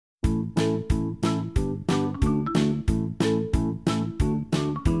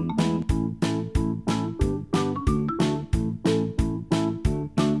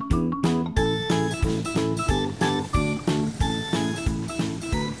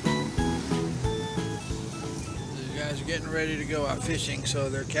getting ready to go out fishing, so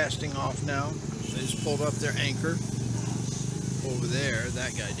they're casting off now. They just pulled up their anchor over there.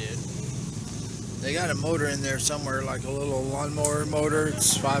 That guy did. They got a motor in there somewhere, like a little lawnmower motor.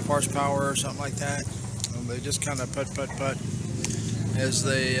 It's 5 horsepower or something like that. And they just kind of putt as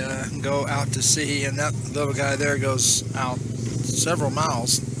they go out to sea. And that little guy there goes out several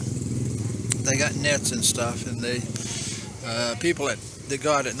miles. They got nets and stuff, and they people that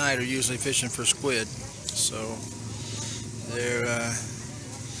go out at night are usually fishing for squid. So they're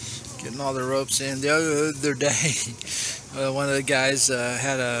getting all their ropes in. The other day, one of the guys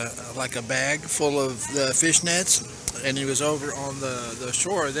had like a bag full of the fish nets, and he was over on the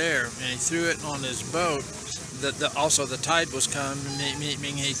shore there, and he threw it on his boat. Also the tide was coming,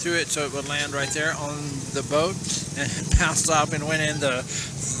 meaning he threw it so it would land right there on the boat, and it bounced off and went in the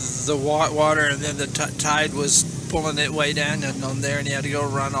water, and then the tide was pulling it way down and on there, and he had to go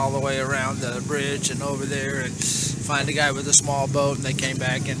run all the way around the bridge and over there and find a guy with a small boat, and they came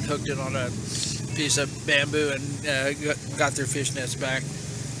back and hooked it on a piece of bamboo and got their fish nets back.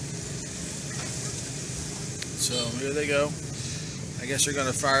 So here they go. I guess they're going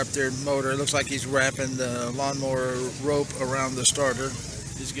to fire up their motor. It looks like he's wrapping the lawnmower rope around the starter.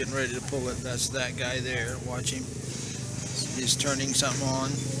 He's getting ready to pull it. That's that guy there. Watch him. He's turning something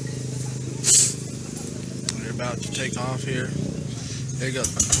on. They're about to take off here. There you go.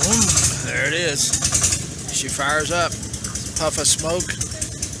 Boom. There it is. She fires up. Puff of smoke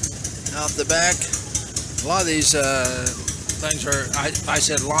out the back. A lot of these things are, I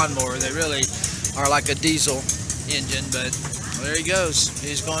said lawnmower. They really are like a diesel engine, but there he goes.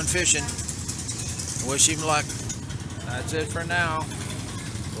 He's going fishing. Wish him luck. That's it for now.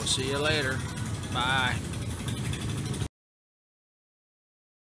 We'll see you later. Bye.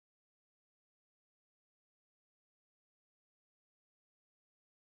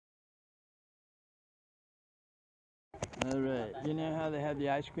 Alright, you know how they have the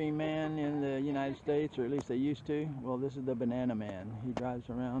ice cream man in the United States, or at least they used to? Well, this is the banana man. He drives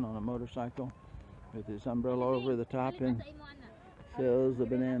around on a motorcycle with his umbrella over the top and sells the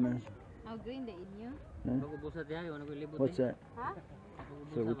bananas. How green the inyo? Huh? What's that?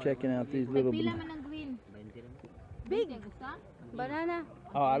 So we're checking out these little Big banana.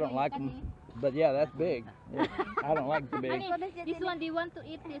 Oh, I don't like them. But yeah, that's big. Yeah, I don't like the big. This one, do you want to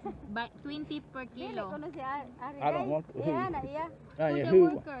eat this by 20 per kilo? I don't want who? To the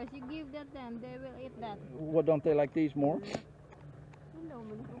Who? workers, you give that them, they will eat that. What, don't they like these more?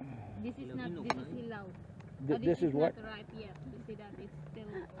 This is not, this is hilaw. This is what? Not ripe yet. You see that it's still.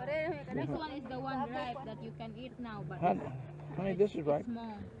 This one is the one ripe that you can eat now, but honey, this is ripe.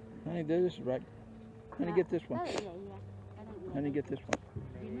 Small. Honey, this is ripe. Honey, get this one. Honey, get this one.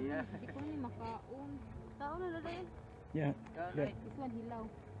 Yeah. This one hilaw.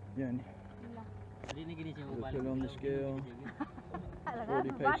 Yeah. Put it on the scale.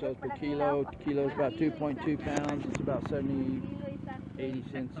 40 pesos per kilo. Kilo is about 2.2 pounds. It's about 80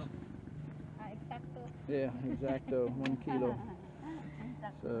 cents. Yeah, exacto. 1 kilo.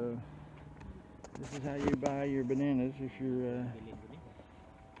 So this is how you buy your bananas if you're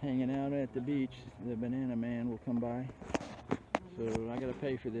hanging out at the beach. The banana man will come by. So I gotta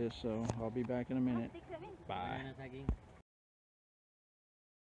pay for this, so I'll be back in a minute. Bye.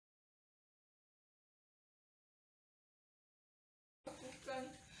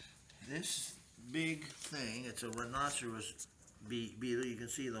 This big thing, it's a rhinoceros beetle. You can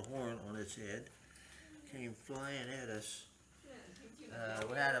see the horn on its head. Came flying at us.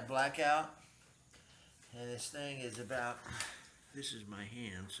 We had a blackout, and this thing is about, this is my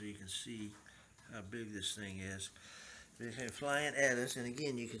hand, so you can see how big this thing is. It came flying at us, and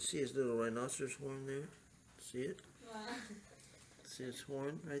again, you can see his little rhinoceros horn there. See it? Wow. See its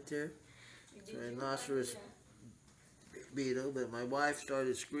horn right there? It's a rhinoceros beetle, but my wife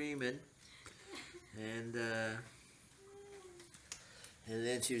started screaming, and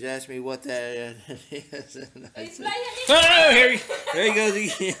then she was asking me what that is, and I said, oh, here he goes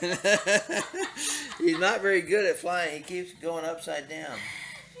again. He's not very good at flying. He keeps going upside down.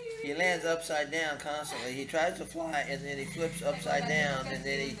 He lands upside down constantly. He tries to fly, and then he flips upside down, and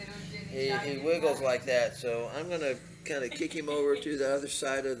then he wiggles like that. So I'm going to kind of kick him over to the other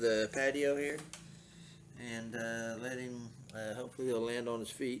side of the patio here, and let him, hopefully he'll land on his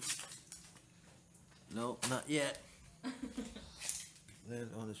feet. Nope, not yet.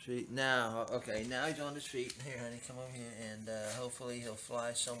 Land on his feet. Now, okay, now he's on his feet. Here, honey, come over here, and hopefully he'll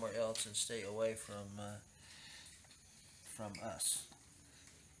fly somewhere else and stay away from us.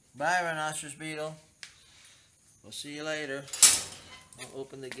 Bye, Rhinoceros Beetle. We'll see you later. I'll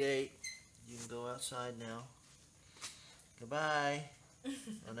open the gate. You can go outside now. Goodbye.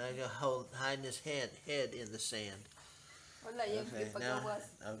 And now he's hiding his head in the sand. Okay, now,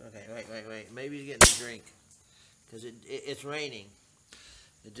 okay, wait. Maybe he's getting a drink. Because it's raining.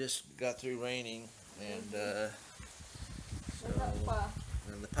 It just got through raining, and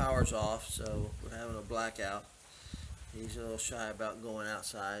and the power's off, so we're having a blackout. He's a little shy about going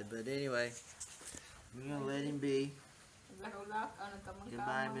outside, but anyway, we're going to let him be.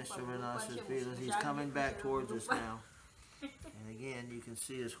 Goodbye, Mr. Rhinoceros Beetle. He's coming back towards us now. And again, you can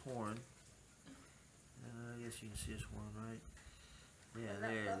see his horn. I guess you can see his horn, right?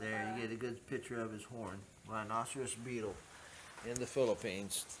 Yeah, there. You get a good picture of his horn. Rhinoceros Beetle in the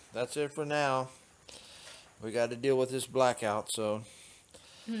Philippines. That's it for now. We got to deal with this blackout, so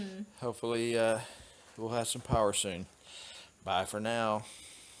hopefully we'll have some power soon. Bye for now.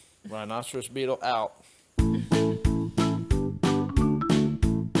 Rhinoceros Beetle out.